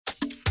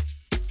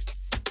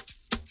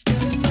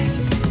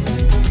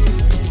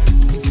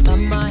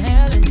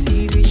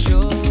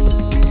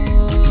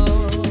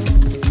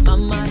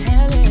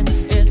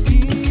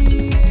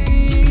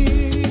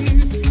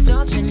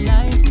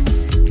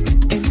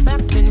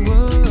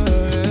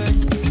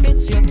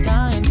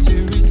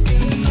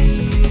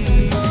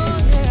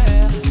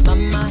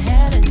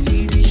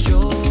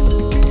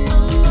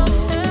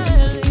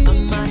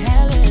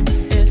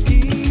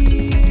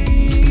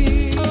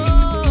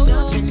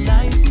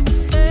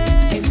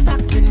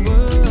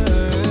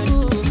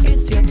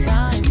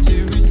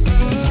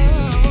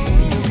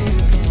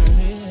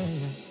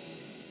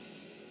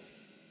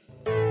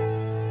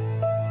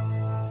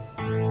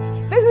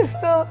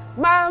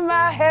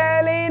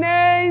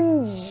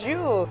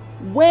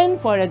when,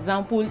 for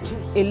example,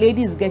 a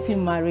lady is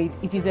getting married,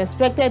 it is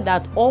expected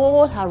that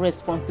all her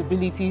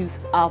responsibilities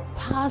are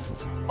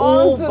passed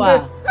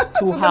over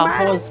to her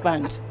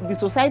husband. The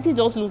society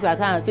just looks at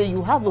her and says,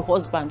 you have a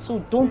husband, so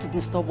don't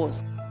disturb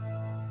us.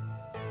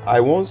 I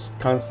once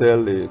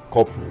counseled a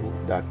couple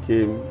that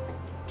came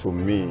to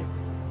me.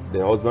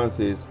 The husband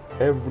says,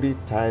 every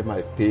time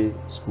I pay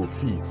school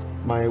fees,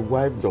 my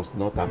wife does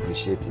not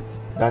appreciate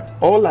it. That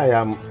all I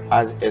am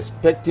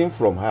expecting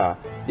from her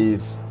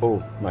is,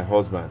 oh, my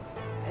husband,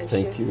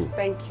 thank you.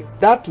 Thank you.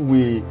 That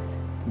will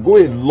go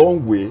a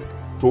long way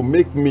to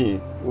make me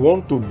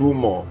want to do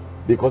more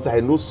because I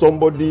know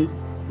somebody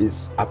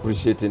is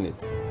appreciating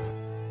it.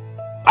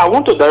 I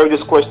want to direct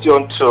this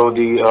question to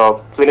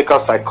the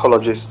clinical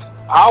psychologist.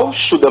 How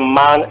should a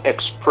man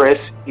express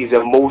his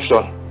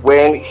emotion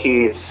when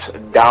he's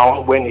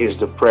down, when he's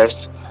depressed,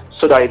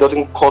 so that it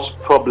doesn't cause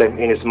problem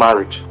in his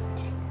marriage?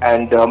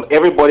 And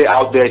everybody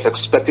out there is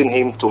expecting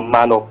him to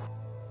man up.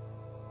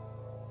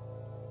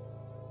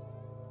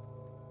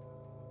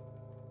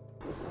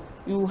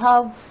 You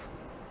have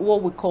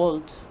what we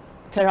call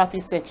therapy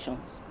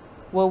sections,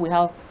 where we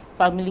have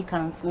family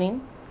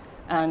counseling,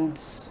 and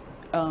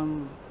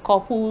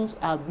couples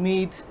are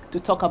made to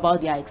talk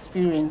about their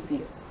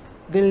experiences.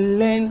 They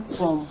learn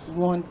from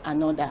one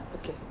another.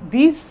 Okay.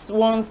 This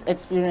one's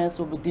experience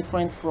will be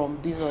different from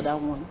this other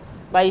one.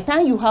 By the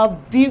time you have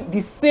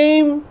the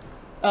same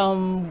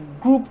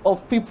group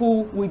of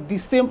people with the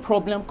same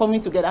problem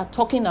coming together,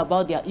 talking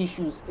about their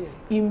issues,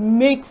 it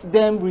makes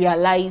them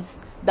realize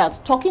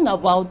that talking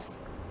about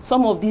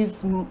some of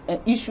these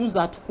issues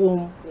at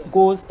home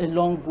goes a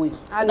long way.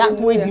 That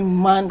way the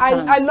man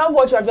can. I love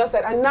what you have just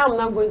said, and now I'm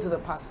not going to the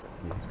pastor.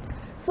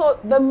 So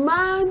the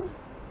man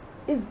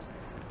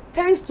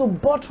tends to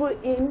bottle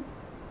in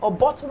or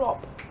bottle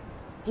up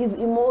his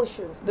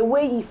emotions, the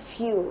way he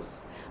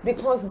feels,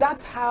 because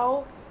that's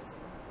how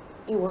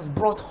he was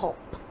brought up.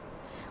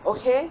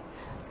 Okay?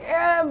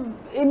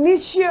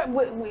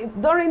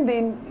 During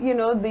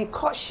the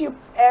courtship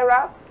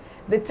era,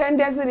 the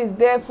tendency is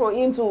there for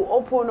him to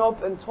open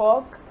up and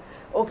talk,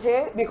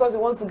 okay, because he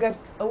wants to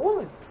get a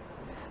woman,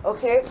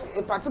 okay,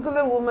 a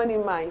particular woman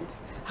in mind.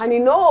 And he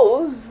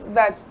knows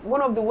that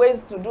one of the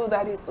ways to do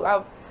that is to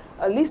have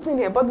a listening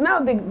here. But now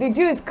the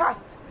deal is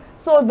cast.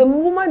 So the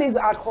woman is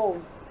at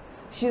home.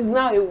 She's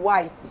now a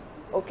wife,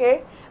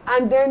 okay?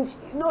 And then,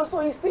 so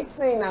he sits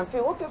in and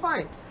feels, okay,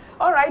 fine.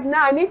 All right,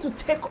 now I need to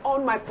take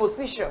on my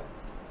position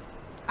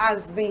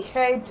as the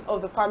head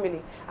of the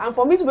family. And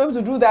for me to be able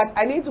to do that,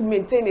 I need to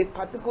maintain a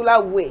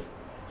particular way,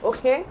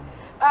 okay?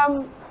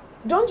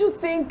 Don't you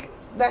think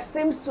there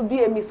seems to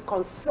be a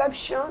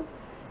misconception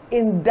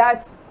in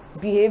that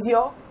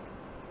behavior?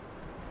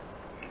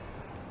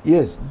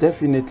 Yes,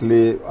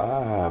 definitely.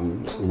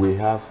 We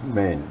have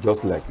men,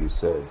 just like you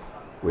said,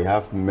 we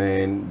have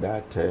men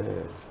that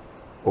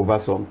over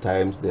some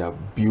times they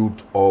have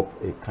built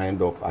up a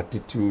kind of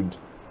attitude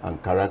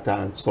and character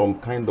and some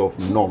kind of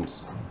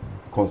norms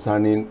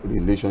concerning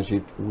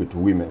relationship with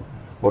women.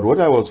 But what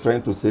I was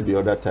trying to say the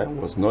other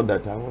time was not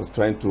that I was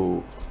trying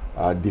to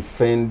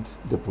defend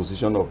the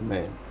position of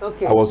men.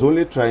 Okay. I was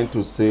only trying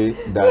to say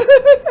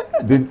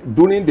that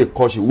during the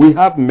courtship, we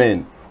have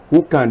men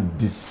who can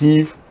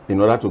deceive in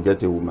order to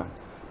get a woman.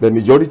 The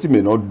majority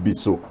may not be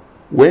so.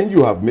 When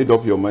you have made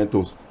up your mind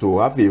to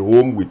have a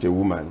home with a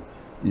woman,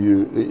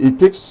 it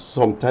takes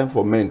some time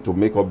for men to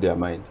make up their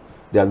mind.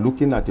 They are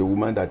looking at a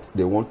woman that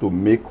they want to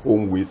make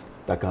home with,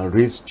 that can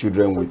raise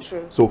children with.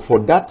 True. So for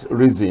that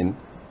reason,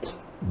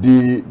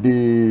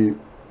 the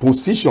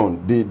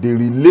position, the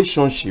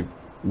relationship,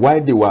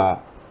 while they were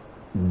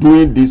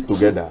doing this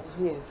together,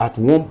 at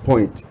one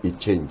point it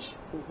changed.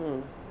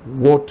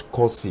 What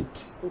caused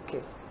it? Okay.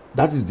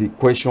 That is the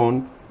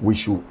question we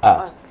should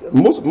ask.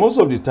 Most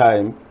of the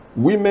time,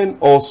 women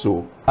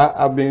also,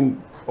 I've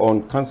been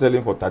on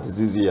counseling for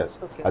 36 years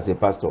as a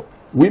pastor.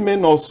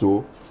 Women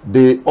also,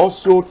 they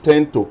also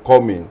tend to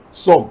come in,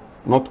 some,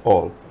 not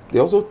all, they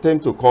also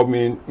tend to come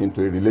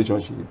into a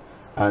relationship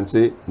and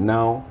say,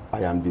 now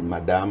I am the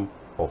madam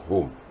of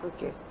home.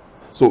 Okay.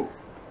 So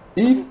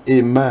if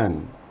a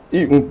man,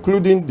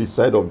 including the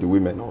side of the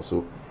women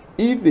also,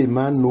 if a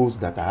man knows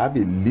that I have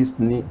a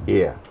listening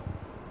ear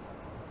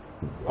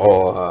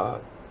or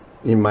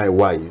in my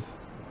wife,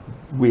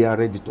 we are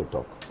ready to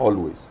talk,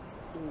 always.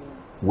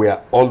 We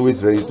are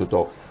always ready to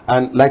talk.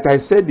 And like I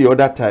said the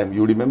other time,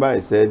 you remember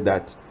I said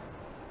that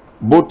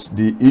both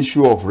the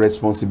issue of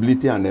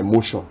responsibility and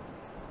emotion,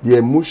 the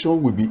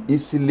emotion will be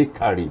easily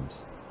carried.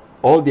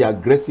 All the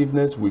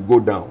aggressiveness will go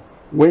down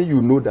when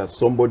you know that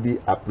somebody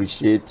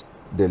appreciates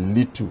the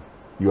little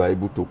you are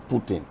able to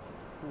put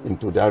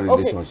into that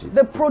relationship. Okay.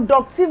 The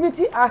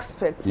productivity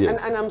aspect,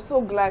 yes. and I'm so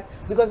glad,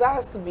 because that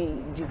has to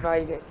be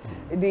divided.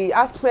 The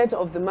aspect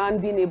of the man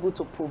being able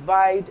to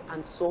provide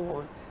and so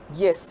on,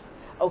 yes,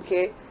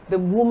 okay, the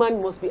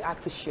woman must be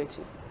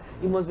appreciative.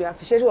 You must be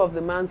appreciative of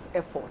the man's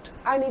effort,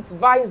 and it's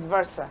vice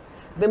versa.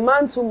 The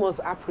man too must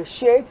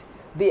appreciate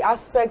the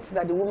aspects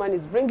that the woman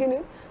is bringing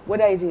in,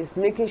 whether it is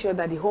making sure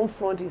that the home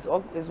front is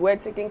well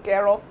taken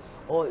care of,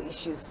 or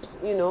she's,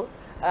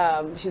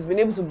 she's been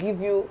able to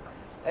give you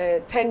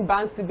 10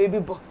 bouncy baby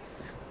boys.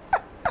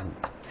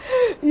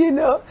 You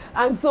know,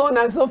 and so on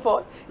and so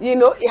forth. You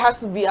know, it has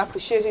to be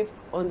appreciative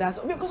on that.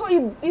 Because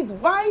it's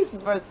vice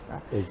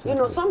versa. Exactly. You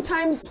know,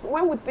 sometimes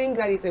when we think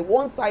that it's a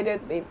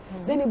one-sided thing,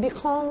 then it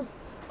becomes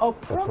a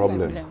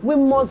problem. We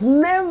must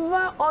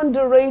never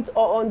underrate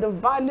or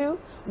undervalue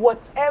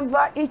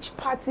whatever each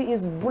party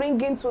is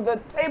bringing to the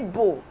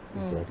table.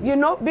 Exactly. You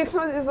know,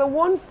 because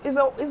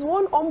it's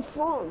one home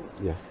front.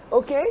 Yeah.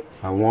 Okay?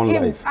 And one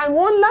life. And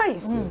one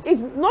life.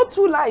 It's not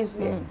two lives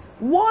here.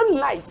 One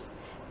life.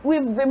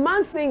 If the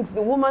man sings,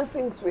 the woman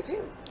sings with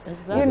him.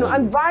 Exactly. You know,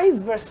 and vice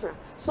versa.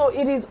 So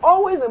it is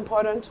always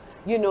important,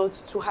 you know,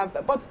 to have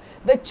that. But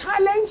the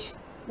challenge,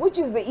 which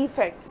is the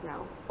effects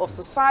now of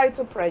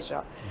societal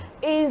pressure,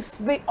 is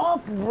the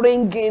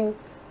upbringing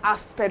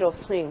aspect of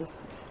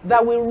things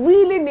that we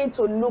really need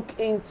to look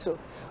into.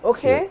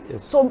 Okay? Yeah,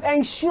 yes. To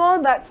ensure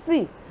that,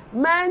 see,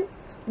 man,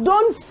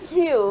 don't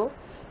feel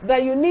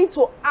that you need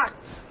to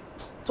act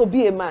to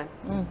be a man.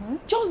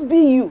 Just be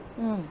you.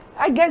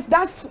 I guess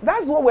that's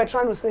what we're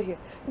trying to say here.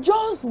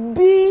 Just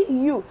be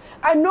you.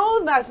 I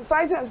know that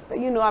society has,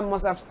 you know, I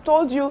must have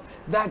told you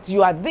that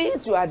you are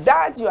this, you are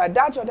that, you are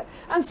that, you are that.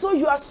 And so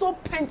you are so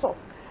pent up.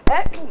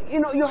 You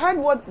know, you heard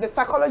what the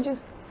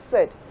psychologist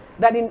said,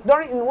 that in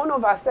one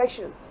of our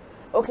sections,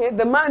 okay,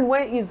 the man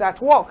when he's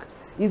at work,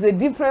 he's a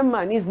different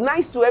man. He's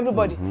nice to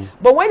everybody.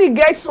 But when he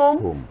gets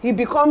home, he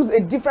becomes a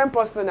different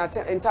person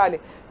entirely.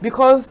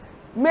 Because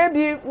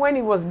maybe when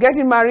he was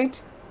getting married,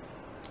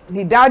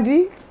 the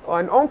daddy or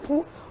an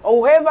uncle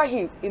or whoever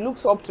he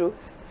looks up to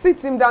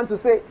sits him down to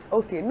say,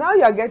 okay, now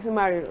you are getting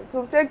married,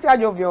 so take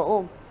charge of your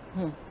home.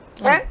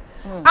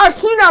 As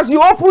soon as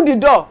you open the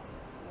door,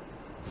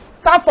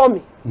 start for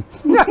me.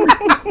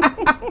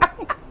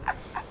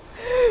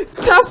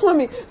 Start for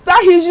me.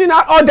 Start issuing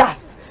out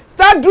orders.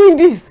 Start doing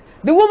this.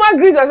 The woman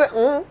greets and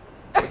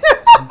says,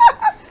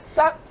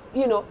 start,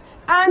 you know.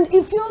 And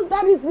he feels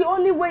that is the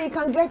only way he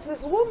can get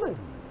this woman.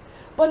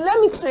 But let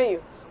me tell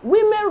you,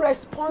 women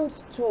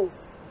respond to,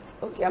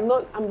 okay,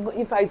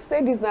 if I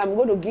say this now, I'm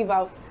going to give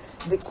out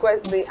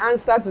the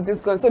answer to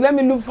this question. So let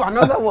me look for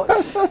another one.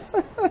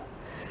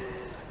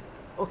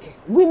 Okay,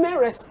 women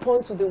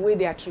respond to the way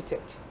they are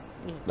treated.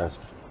 That's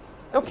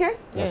Okay?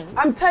 Yeah.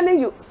 I'm telling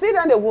you, sit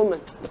down a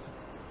woman.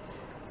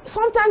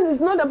 Sometimes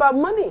it's not about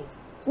money.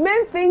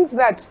 Men think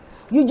that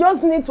you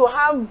just need to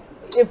have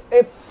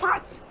a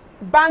fat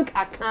bank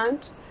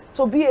account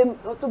to be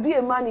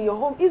a man in your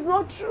home. It's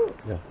not true.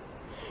 yeah.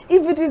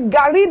 If it is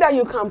Gary that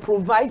you can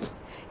provide,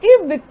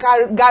 if the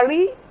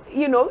Gary,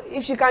 you know,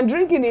 if she can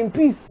drink it in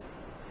peace,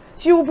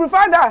 she will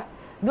prefer that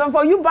than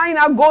for you buying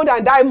her gold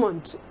and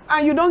diamond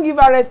and you don't give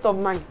her rest of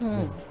mind.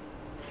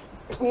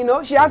 You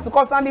know, she has to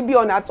constantly be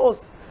on her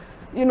toes.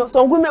 You know,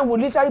 some women will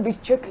literally be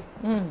checking.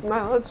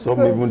 Some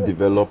even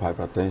develop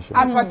hypertension.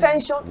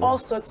 Hypertension, all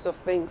sorts of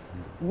things.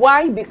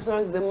 Why?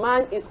 Because the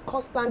man is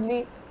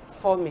constantly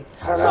forming.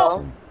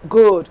 So,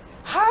 good.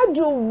 How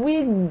do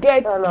we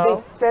get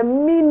the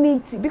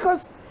femininity?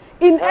 Because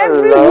in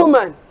every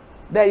woman,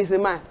 there is a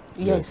man.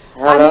 Yes.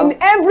 And in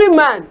every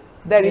man,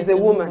 there is a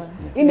woman.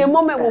 In a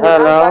moment, we will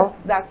answer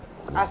that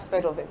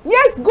aspect of it.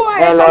 Yes, go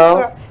ahead.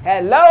 Hello.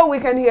 Hello, we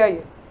can hear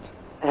you.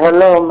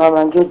 Hello,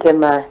 Mama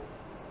Gitema.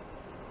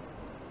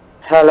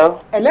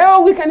 Hello.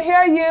 Hello, we can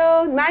hear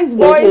you. Nice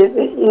voice.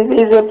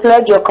 It's a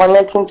pleasure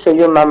connecting to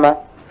you, Mama.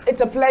 It's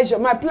a pleasure.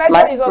 My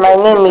pleasure is also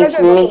my name is my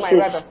Mrs.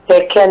 brother.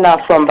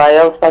 Tekena from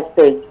Bayelsa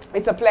State.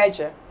 It's a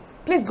pleasure.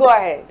 Please go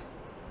ahead.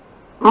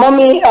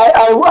 Mommy,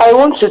 I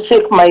want to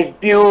take my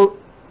view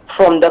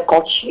from the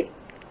courtship.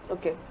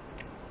 Okay.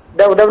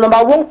 The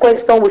number one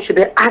question we should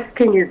be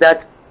asking is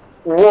that,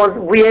 were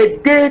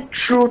they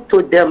true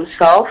to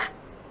themselves?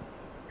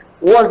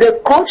 Was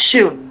the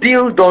courtship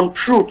built on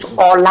truth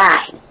or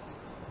lie?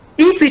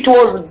 If it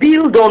was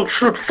built on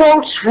truth,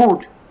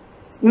 falsehood,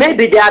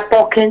 maybe they are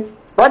talking,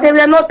 but they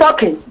were not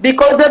talking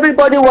because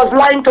everybody was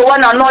lying to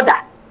one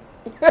another.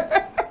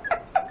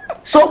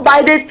 So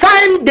by the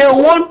time they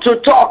want to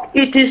talk,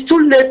 it is too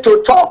late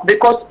to talk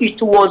because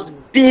it was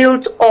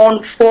built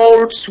on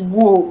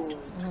falsehood.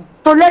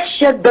 So let's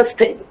check this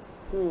thing.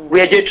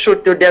 Were they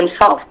true to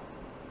themselves?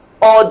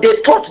 Or they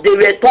thought they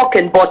were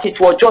talking, but it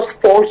was just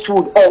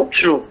falsehood all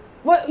true?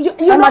 Well, you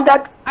know,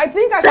 I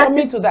think I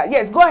submit to that.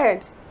 Yes, go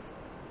ahead.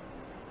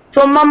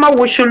 So, Mama,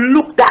 we should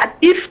look at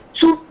if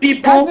two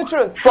people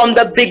from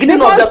the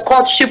beginning of the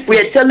courtship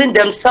were telling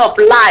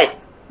themselves lie,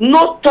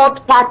 no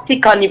third party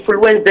can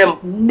influence them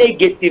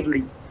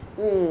negatively.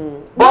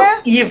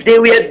 But if they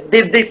were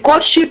the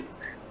courtship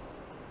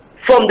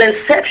from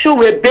the inception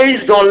were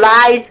based on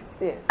lies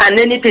and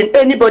anything,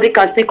 anybody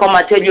can still come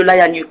and tell you lie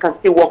and you can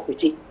still work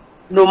with it.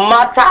 No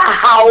matter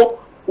how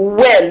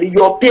well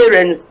your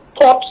parents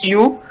taught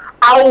you,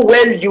 how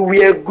well you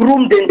were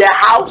groomed in the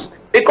house,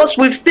 because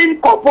we've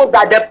seen couples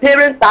that the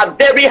parents are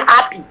very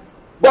happy,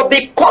 but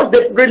because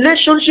the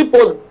relationship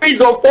was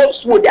based on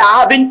falsehood, they are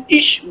having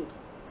issues.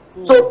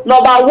 So,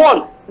 number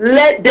one,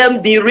 let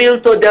them be real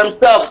to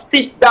themselves.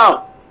 Sit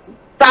down.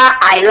 Sir,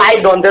 I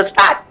lied on the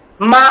start.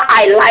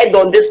 I lied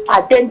on this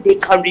part, then they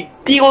can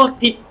rebuild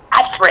it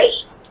afresh.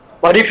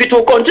 But if it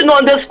will continue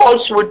on this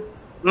falsehood,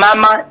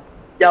 Mama,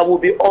 there will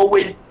be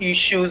always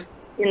issues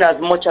in as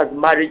much as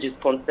marriage is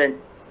concerned.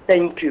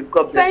 Thank you.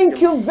 God bless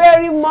Thank you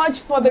very much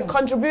for the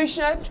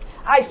contribution.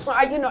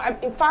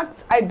 In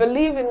fact, I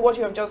believe in what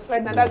you have just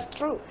said, and that's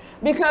true.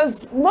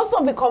 Because most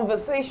of the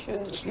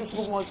conversations, if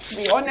we must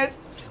be honest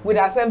with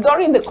ourselves,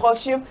 during the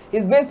courtship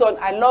is based on,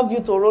 I love you,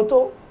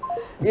 Toronto.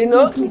 You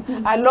know,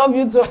 I love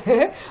you,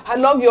 I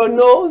love your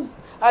nose,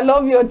 I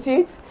love your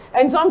teeth.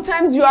 And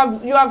sometimes you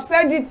have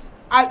said it,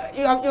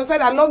 you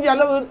said, I love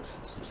you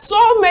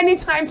so many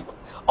times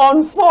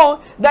on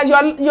phone that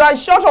you are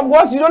short of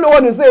words, you don't know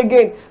what to say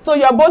again. So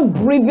you are both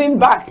breathing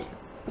back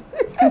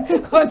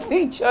on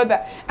each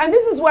other. And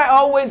this is why I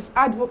always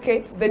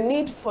advocate the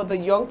need for the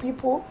young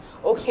people,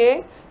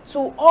 okay,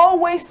 to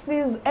always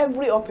seize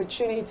every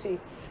opportunity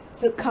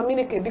to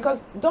communicate,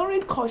 because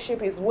during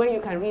courtship is when you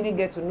can really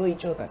get to know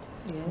each other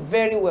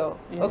very well,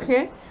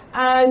 okay?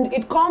 And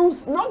it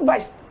comes not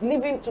by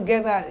living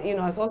together, you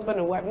know, as husband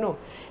and wife, no.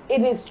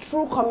 It is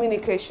true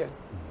communication,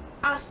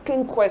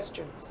 asking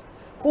questions.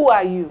 Who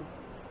are you?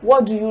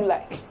 What do you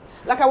like?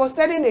 Like I was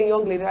telling a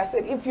young lady, I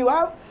said, if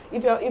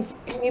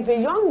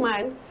a young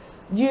man,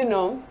 you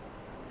know,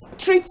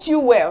 treats you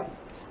well,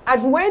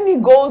 and when he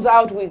goes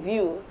out with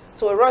you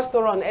to a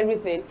restaurant,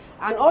 everything,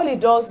 and all he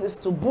does is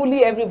to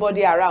bully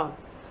everybody around,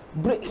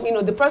 you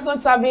know, the person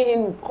serving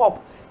him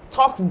cup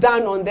talks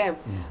down on them.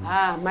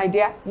 My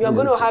dear, you are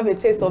going to have a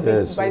taste of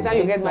it by the time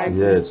you get married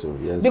to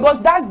me.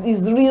 Because that's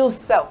his real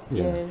self.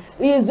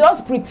 He is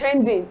just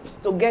pretending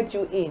to get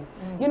you in.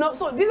 You know,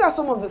 so these are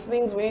some of the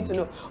things we need to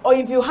know. Or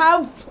if you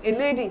have a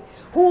lady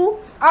who,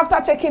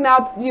 after taking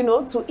out, you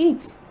know, to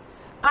eat,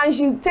 and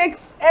she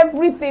takes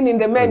everything in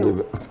the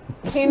menu,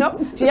 you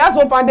know, she has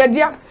for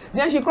pandedia,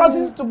 then she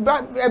crosses to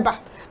Eba,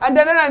 and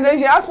then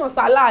she asks for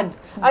salad,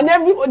 and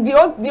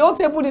the whole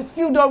table is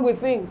filled up with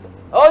things.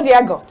 Oh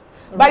dear God.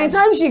 By the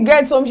time she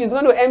gets home, she's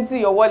going to empty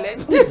your wallet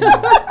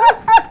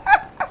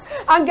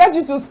and get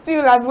you to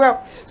steal as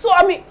well. So,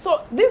 I mean,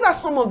 so these are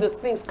some of the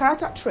things,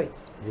 character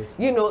traits,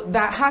 you know,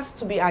 that has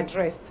to be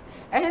addressed.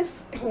 And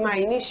it's my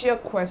initial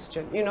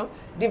question, you know,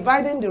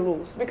 dividing the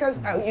roles.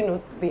 Because, you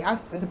know, the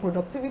aspect, the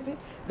productivity,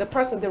 the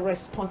person, the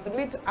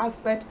responsibility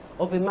aspect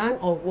of a man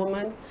or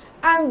woman,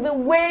 and the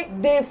way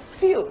they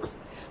feel.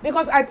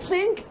 Because I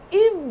think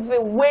if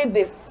the way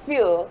they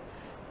feel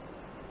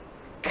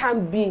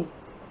can be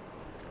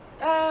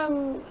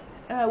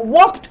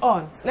worked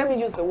on. Let me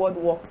use the word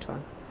worked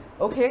on.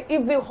 Okay,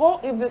 if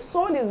the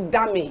soul is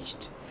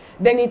damaged,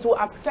 then it will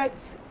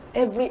affect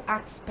every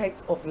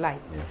aspect of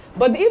life.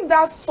 But if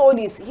that soul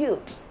is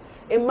healed,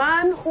 a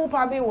man who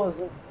probably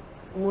was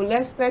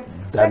molested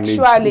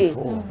sexually,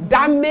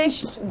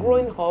 damaged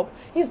growing up,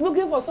 he's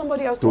looking for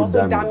somebody else to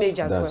also damage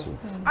as well.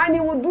 And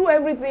he will do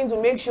everything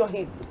to make sure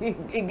he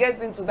gets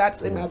into that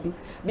thing,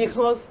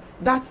 because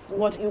that's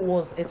what he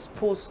was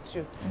exposed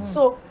to.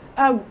 So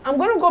I'm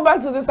going to go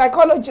back to the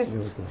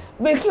psychologist,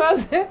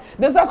 because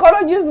the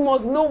psychologist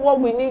must know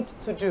what we need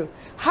to do.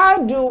 How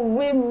do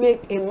we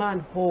make a man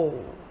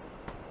whole?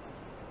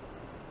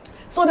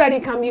 So that he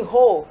can be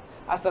whole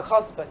as a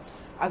husband,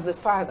 as a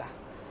father,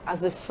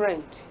 as a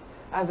friend,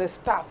 as a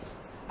staff,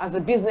 as a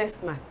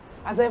businessman,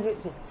 as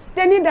everything.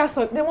 They need that.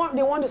 They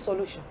want a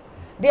solution.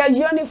 They are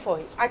yearning for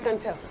it. I can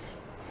tell.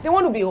 They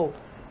want to be whole.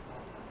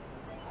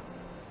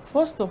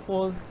 First of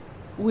all,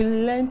 we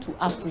learn to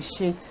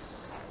appreciate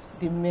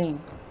the men,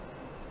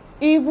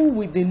 even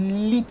with the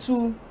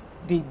little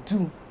they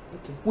do.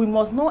 We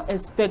must not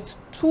expect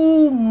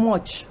too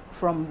much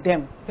from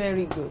them.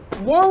 Very good.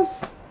 Once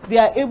they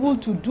are able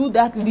to do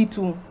that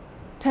little,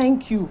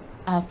 thank you,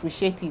 I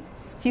appreciate it.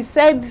 He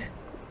said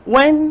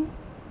when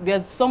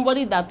there's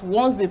somebody that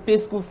wants they pay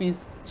school fees,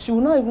 she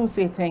will not even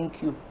say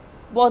thank you.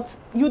 But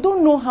you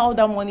don't know how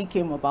that money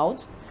came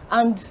about,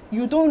 and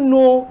you don't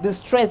know the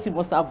stress he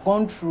must have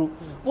gone through.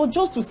 But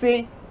just to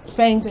say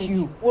thank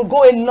you will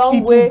go a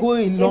long way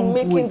in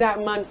making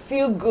that man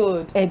feel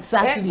good.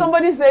 Exactly. And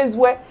somebody says,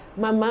 well,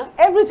 Mama,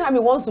 every time he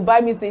wants to buy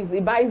me things, he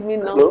buys me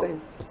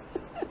nonsense.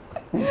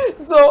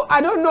 So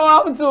I don't know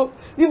how to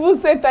even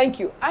say thank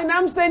you. And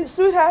I'm saying,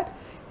 sweetheart,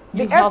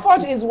 the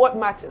effort is what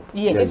matters.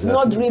 Yes. It's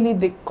not really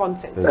the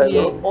content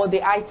or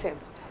the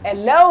items.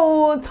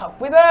 Hello,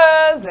 talk with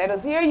us. Let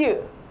us hear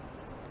you.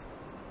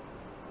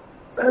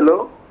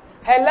 Hello?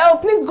 Hello,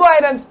 please go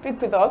ahead and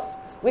speak with us.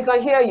 We can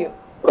hear you.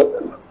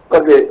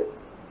 Okay.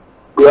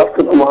 Good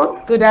afternoon,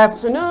 ma'am. Good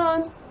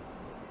afternoon.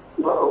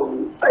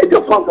 I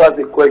just want to ask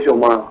a question,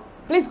 ma'am.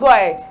 Please go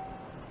ahead.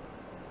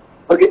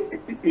 Okay,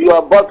 you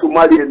are about to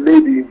marry a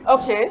lady.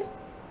 Okay.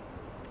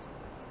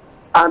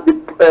 And the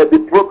parents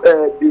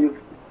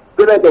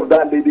of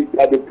that lady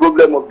had the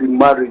problem of the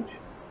marriage.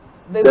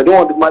 They don't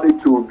want the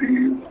marriage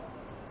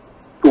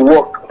to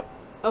work.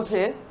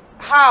 Okay.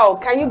 How?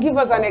 Can you give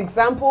us an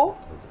example?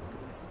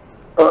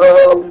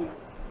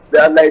 They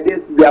are like this.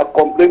 They are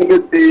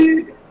complaining,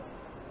 say,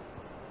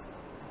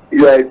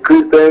 you are a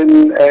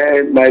Christian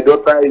and my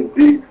daughter is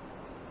this.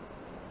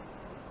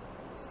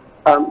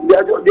 I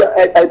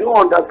don't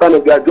understand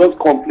if they are just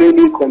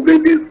complaining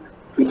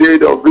today.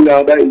 They'll bring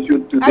another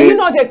issue today. Are you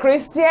not a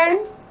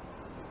Christian?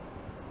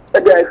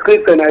 They are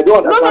Christian. I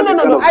don't understand.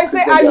 No. I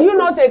say, are you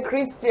not a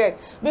Christian?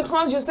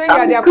 Because you say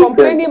that they are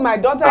complaining. My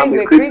daughter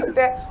is a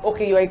Christian.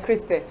 Okay, you are a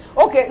Christian.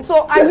 Okay,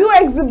 so are you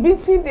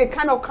exhibiting the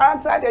kind of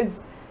character that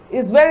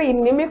is very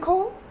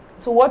inimical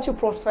to what you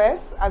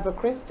profess as a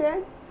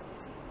Christian?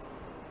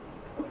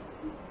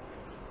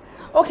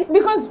 Okay,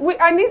 because we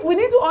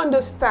need to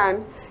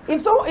understand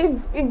if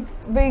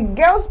the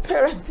girl's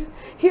parents,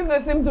 if they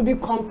seem to be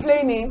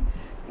complaining,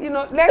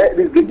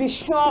 let's be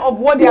sure of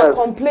what they are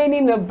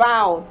complaining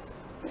about.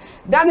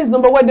 That is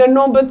number one. Then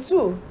number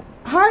two,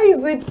 how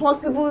is it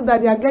possible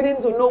that they are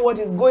getting to know what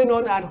is going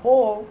on at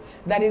home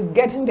that is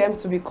getting them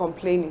to be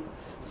complaining?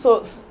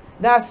 So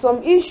there are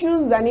some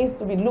issues that needs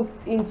to be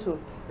looked into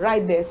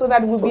right there, so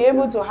that we'll be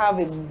able to have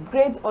a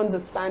great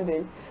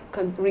understanding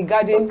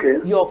regarding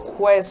your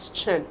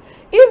question.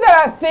 If there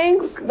are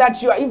things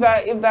that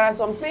if there are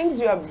some things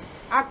you are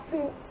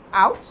acting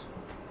out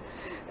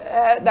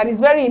that is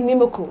very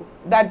inimical,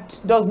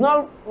 that does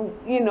not,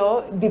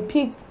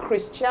 depict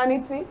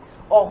Christianity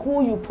or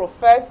who you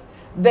profess,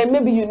 then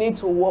maybe you need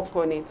to work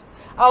on it.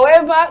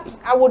 However,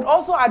 I would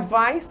also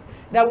advise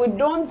that we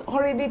don't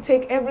already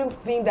take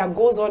everything that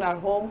goes on at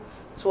home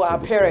to our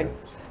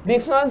parents.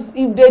 Because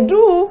if they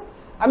do,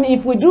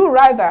 if we do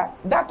rather,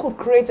 that could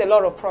create a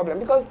lot of problem,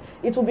 because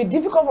it will be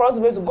difficult for us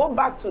to be able to go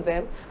back to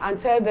them and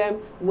tell them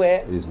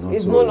where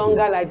it's no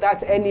longer like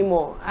that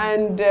anymore.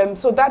 And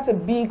so that's a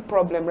big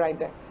problem right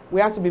there.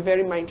 We have to be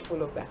very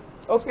mindful of that.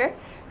 Okay?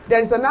 There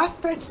is an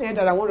aspect here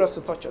that I want us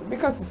to touch on,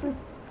 because you see,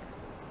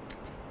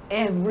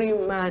 every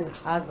man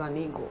has an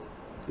ego.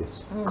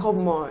 Yes.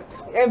 Come on.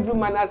 Every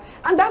man has,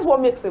 and that's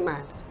what makes a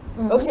man.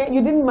 Okay?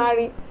 You didn't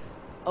marry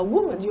a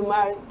woman, you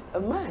married a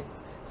man.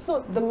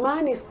 So the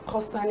man is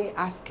constantly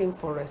asking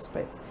for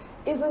respect.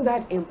 Isn't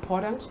that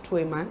important to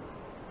a man?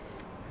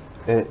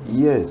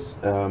 Yes.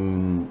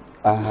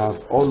 I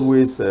have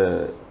always,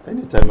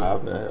 anytime I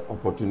have an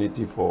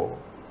opportunity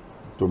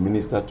to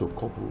minister to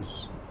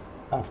couples,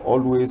 I've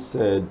always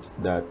said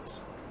that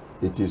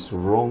it is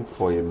wrong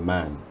for a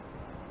man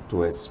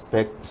to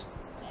expect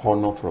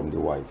honor from the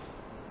wife.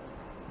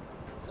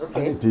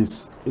 Okay. And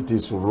it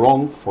is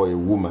wrong for a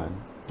woman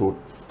to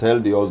tell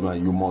the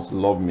husband, you must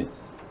love me.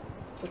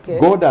 Okay.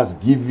 God has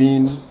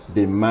given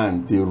the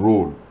man the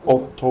role.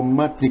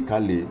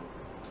 Automatically,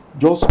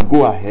 just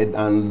go ahead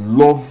and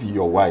love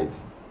your wife.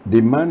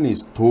 The man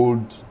is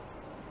told,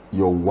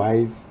 your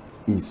wife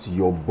is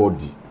your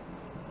body.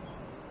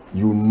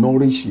 You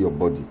nourish your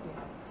body.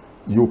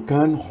 You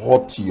can't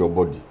hurt your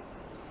body.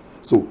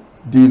 So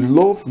the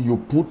love you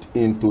put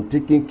into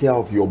taking care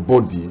of your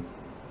body,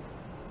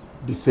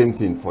 the same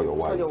thing for your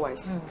wife. For your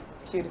wife.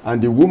 And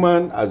the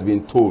woman has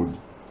been told,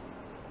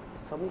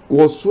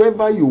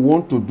 whatsoever you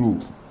want to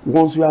do,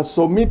 once you are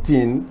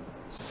submitting,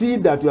 see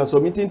that you are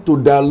submitting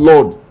to the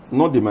Lord,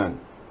 not the man.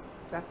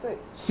 That's it.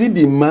 See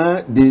the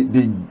man,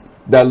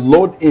 the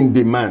Lord in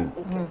the man.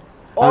 Okay.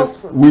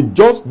 Awesome. And with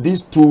just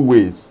these two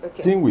ways,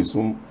 things will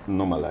soon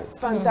normalize.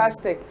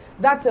 Fantastic.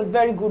 That's a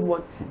very good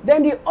one.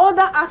 Then the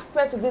other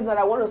aspect of this that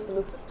I want us to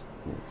look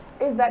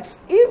at is that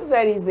if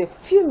there is a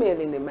female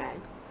in a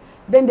man,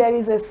 then there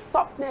is a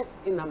softness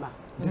in a man.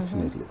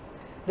 Definitely.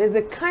 There's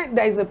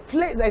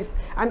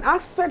an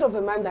aspect of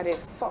a man that is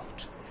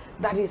soft,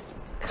 that is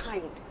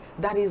kind,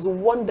 that is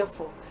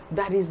wonderful,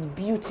 that is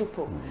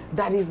beautiful,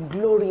 that is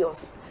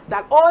glorious,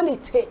 that all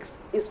it takes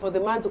is for the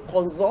man to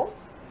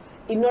consult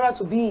in order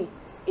to be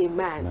a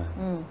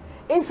man.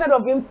 Instead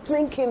of him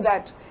thinking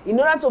that in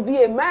order to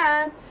be a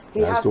man, he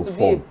has to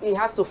form.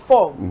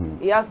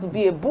 He has to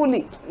be a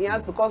bully. He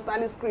has to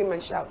constantly scream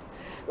and shout.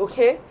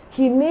 Okay?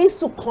 He needs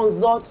to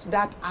consult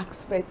that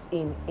aspect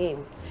in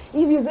him.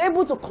 If he's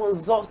able to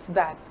consult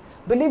that,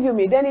 believe you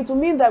me, then it will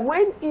mean that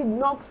when he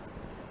knocks,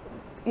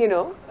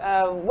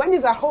 when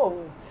he's at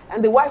home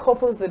and the wife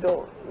opens the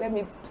door, let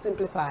me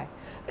simplify.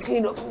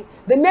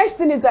 The next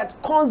thing is that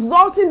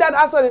consulting that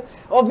aspect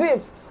of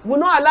him will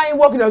not allow him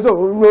walking and say,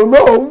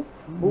 no,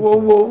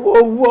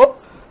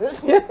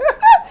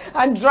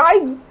 and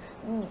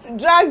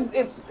drags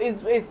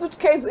his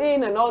suitcase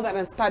in and all that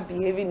and start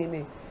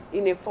behaving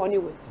in a funny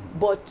way.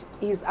 But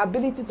his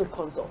ability to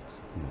consult.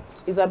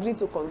 His ability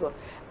to consult.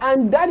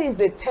 And that is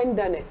the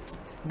tenderness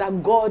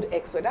that God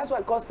expects. That's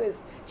why God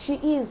says she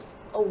is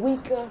a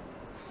weaker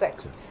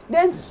sex.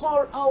 Then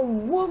for a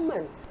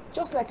woman,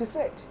 just like you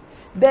said,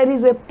 there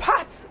is a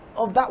part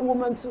of that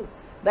woman too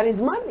that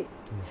is manly.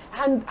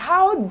 And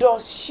how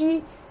does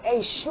she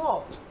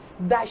ensure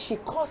that she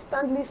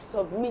constantly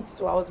submits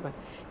to her husband?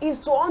 Is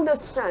to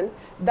understand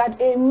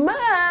that a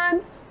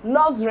man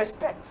loves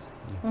respect.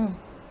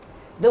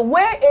 The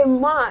way a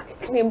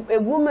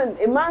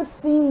man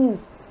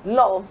sees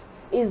love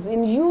is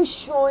in you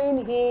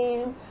showing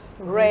him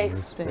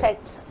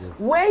respect. Yes.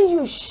 When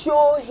you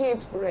show him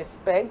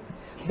respect,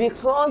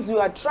 because you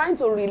are trying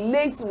to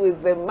relate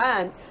with the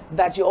man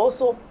that you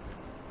also,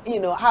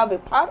 have a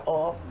part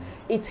of,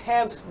 it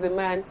helps the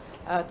man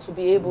to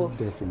be able.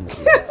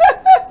 Definitely.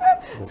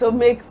 to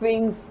make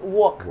things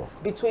work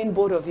between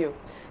both of you.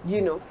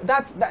 You know,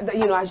 that's that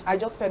you know, I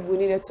just felt we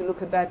needed to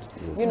look at that,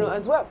 you know,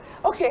 as well.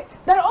 Okay,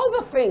 there are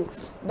other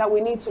things that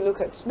we need to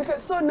look at,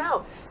 because so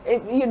now,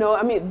 you know,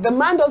 I mean, the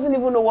man doesn't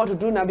even know what to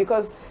do now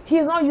because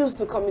he's not used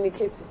to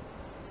communicating.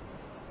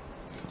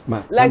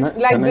 Like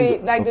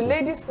the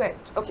lady said.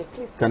 Okay,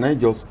 please. Can I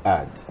just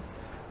add?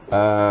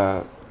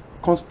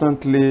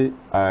 Constantly,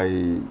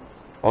 I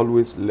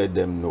always let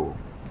them know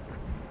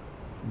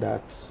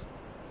that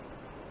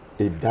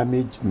a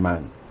damaged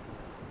man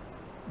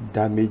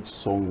damaged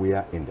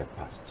somewhere in the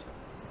past.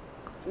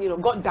 You know,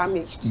 got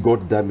damaged.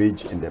 Got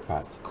damaged in the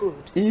past. Good.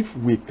 If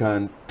we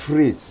can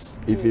trace,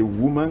 if a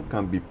woman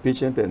can be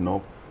patient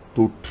enough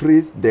to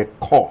trace the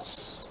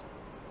cause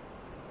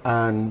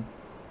and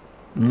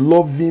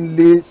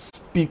lovingly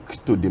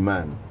speak to the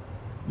man,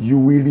 you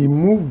will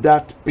remove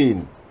that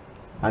pain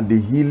and the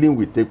healing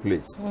will take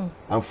place.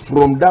 And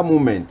from that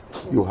moment,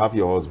 you have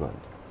your husband.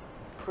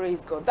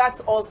 Praise God.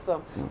 That's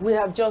awesome. We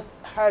have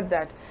just heard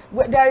that.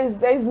 There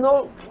is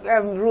no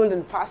rule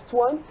and fast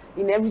one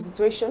in every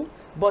situation,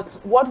 but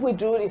what we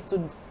do is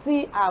to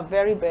see our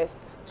very best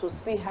to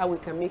see how we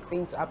can make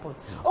things happen.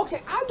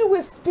 Okay, how do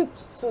we speak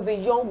to the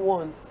young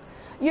ones?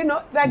 You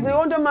know, like the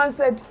older man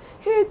said,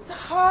 it's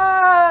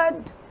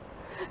hard.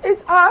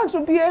 It's hard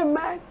to be a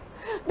man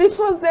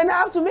because then I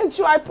have to make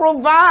sure I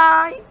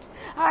provide.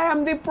 I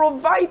am the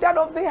provider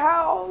of the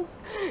house.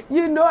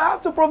 You know, I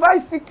have to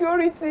provide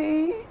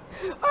security.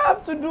 I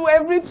have to do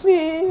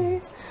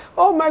everything.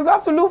 Oh my God, I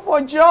have to look for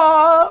a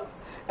job.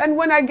 And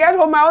when I get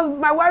home,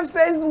 my wife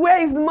says,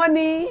 where is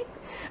money?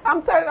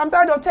 I'm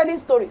tired of telling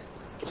stories.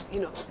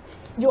 You know,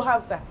 you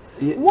have that.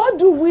 Yeah. What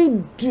do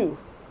we do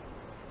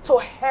to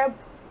help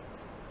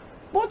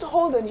both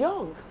old and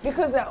young?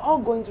 Because they're all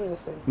going through the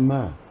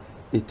same.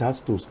 It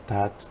has to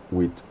start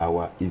with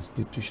our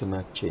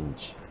institutional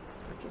change.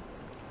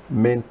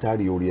 Mental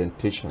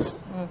reorientation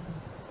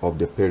of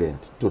the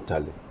parent,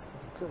 totally.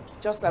 Good.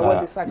 Just like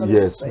what the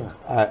psychologist said.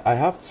 Yes, I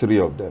have 3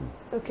 of them.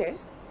 Okay.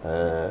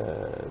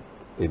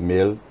 A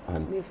male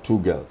and 2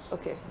 girls.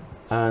 Okay.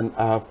 And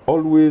I have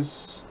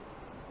always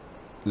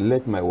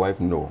let my wife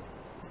know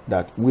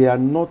that we are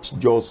not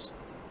just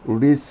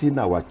raising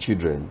our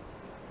children,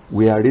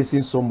 we are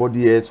raising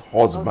somebody else's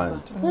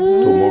husband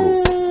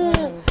tomorrow.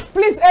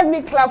 Please help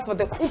me clap for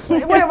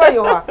wherever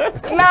you are.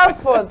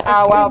 Clap for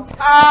our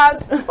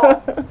pastor.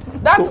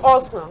 That's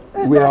awesome.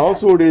 We are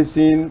also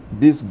raising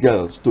these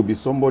girls to be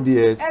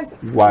somebody else's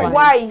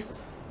wife.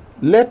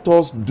 Let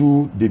us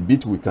do the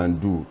bit we can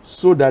do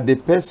so that the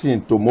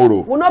person tomorrow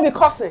will not be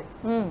cursing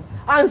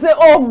and say,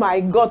 oh my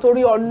God,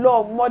 Tori, your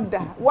love, mother,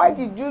 why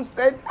did you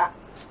say that?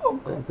 Oh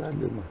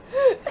God.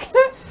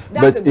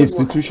 But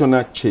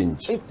institutional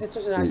change.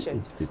 Institutional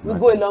change. We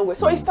go a long way.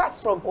 So it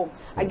starts from home.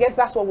 I guess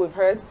that's what we've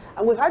heard.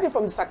 And we've heard it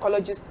from the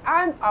psychologist,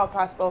 and our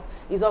pastor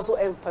is also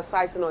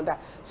emphasizing on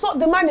that. So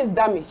the man is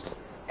damaged.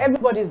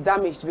 Everybody is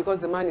damaged because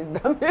the man is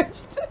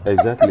damaged.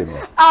 Exactly.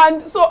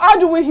 And so how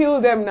do we heal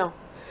them now?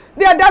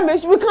 They are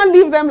damaged. We can't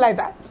leave them like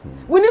that.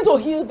 We need to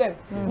heal them.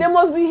 They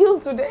must be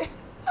healed today.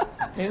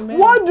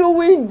 What do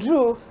we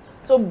do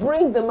to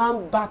bring the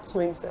man back to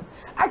himself?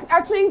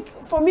 I think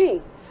for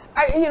me,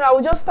 I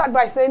would just start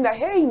by saying that,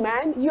 hey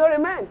man, you're a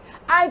man.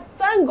 I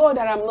thank God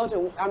that I'm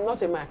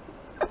not a man.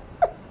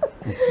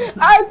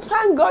 I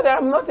thank God that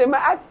I'm not a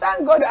man. I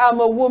thank God that I'm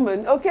a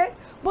woman, okay?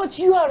 But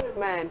you are a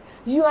man.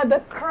 You are the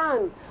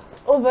crown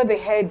over the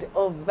head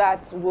of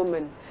that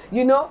woman.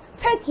 You know,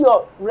 take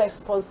your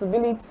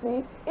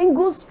responsibility in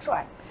good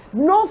stride.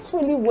 Know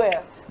fully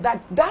well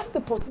that that's the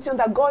position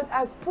that God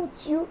has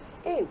put you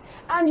in.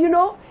 And you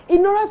know,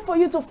 in order for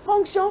you to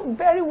function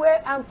very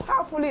well and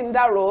powerfully in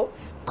that role,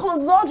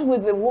 consult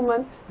with the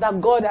woman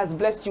that God has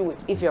blessed you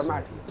with if you're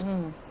married.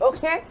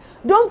 Okay?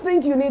 Don't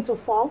think you need to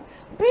form.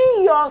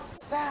 Be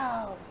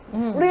yourself.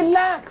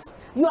 Relax.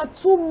 You are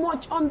too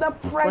much under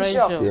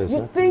pressure. Yes,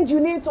 you think you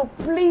need to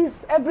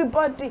please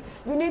everybody.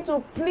 You need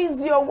to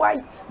please your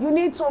wife. You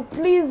need to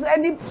please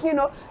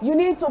you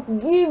need to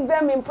give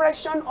them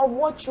impression of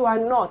what you are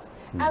not.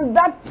 And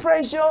that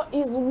pressure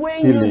is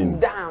weighing you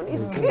down.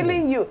 It's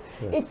killing you.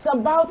 Yes. It's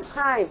about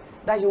time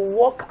that you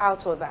walk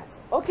out of that.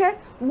 Okay?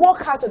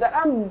 Walk out of that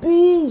and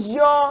be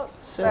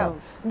yourself.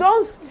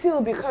 Don't steal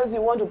because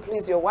you want to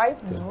please your wife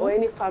or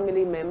any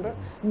family member.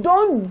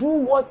 Don't do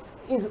what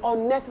is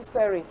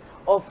unnecessary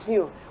of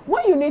you.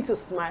 When you need to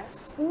smile,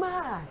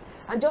 smile.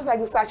 And just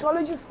like the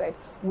psychologist said,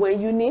 when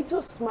you need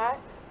to smile,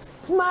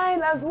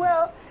 smile as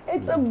well.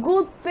 It's a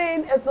good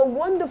thing. It's a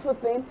wonderful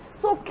thing.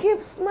 So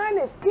keep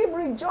smiling, keep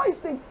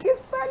rejoicing, keep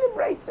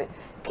celebrating,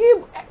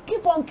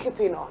 keep on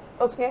keeping on,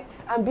 okay?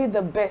 And be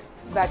the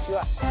best that you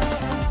are.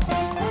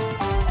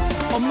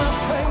 On my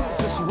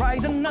praise is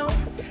rising now.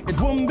 It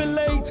won't be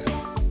late.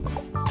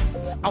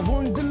 I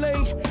won't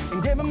delay in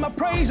giving my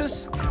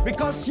praises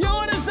because you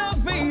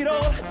deserve it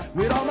all.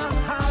 With all my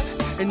heart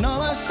and all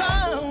my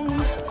sound,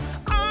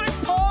 I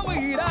pour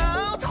it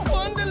out. I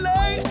won't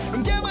delay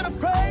in giving the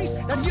praise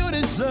that you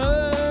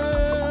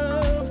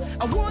deserve.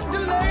 I won't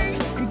delay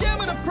in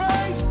giving the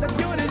praise that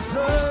you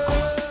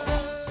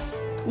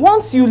deserve.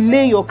 once you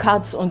lay your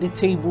cards on the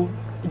table,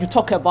 you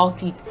talk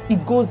about it,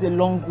 it goes a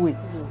long way.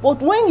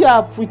 But when you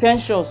are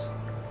pretentious,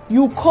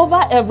 you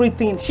cover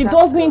everything. She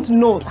doesn't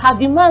know. Her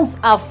demands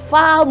are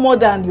far more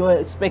than your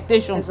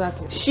expectations.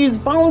 Exactly. She's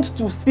bound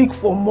to seek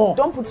for more.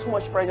 Don't put too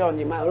much pressure on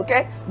the man,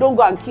 okay? Don't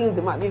go and kill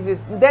the man. If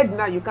he's dead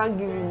now, you can't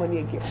give him money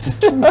again.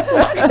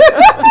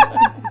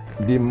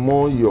 The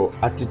more your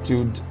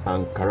attitude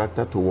and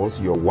character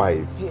towards your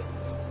wife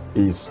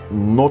is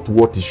not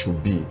what it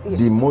should be,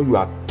 the more you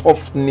are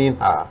toughening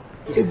her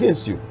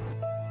against you.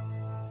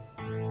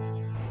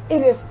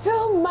 It is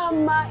still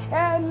Mama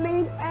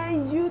Helen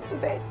and you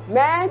today.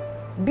 Man,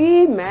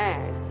 be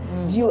man.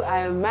 You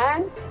are a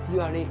man, you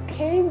are a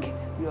king,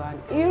 you are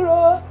an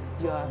hero,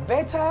 you are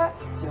better,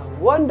 you are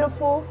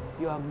wonderful,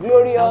 you are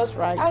glorious. That's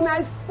right. And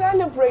I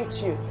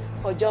celebrate you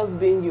for just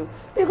being you.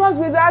 Because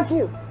without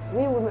you,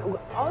 we women,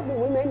 all the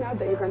women out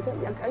there, you can tell,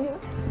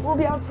 will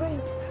be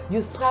afraid.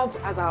 You serve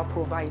as our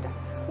provider.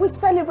 We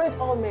celebrate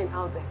all men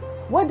out there.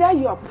 Whether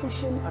you are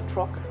pushing a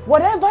truck,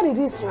 whatever it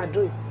is you are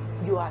doing,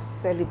 you are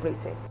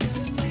celebrated.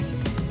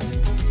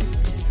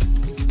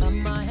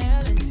 Mama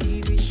Helen.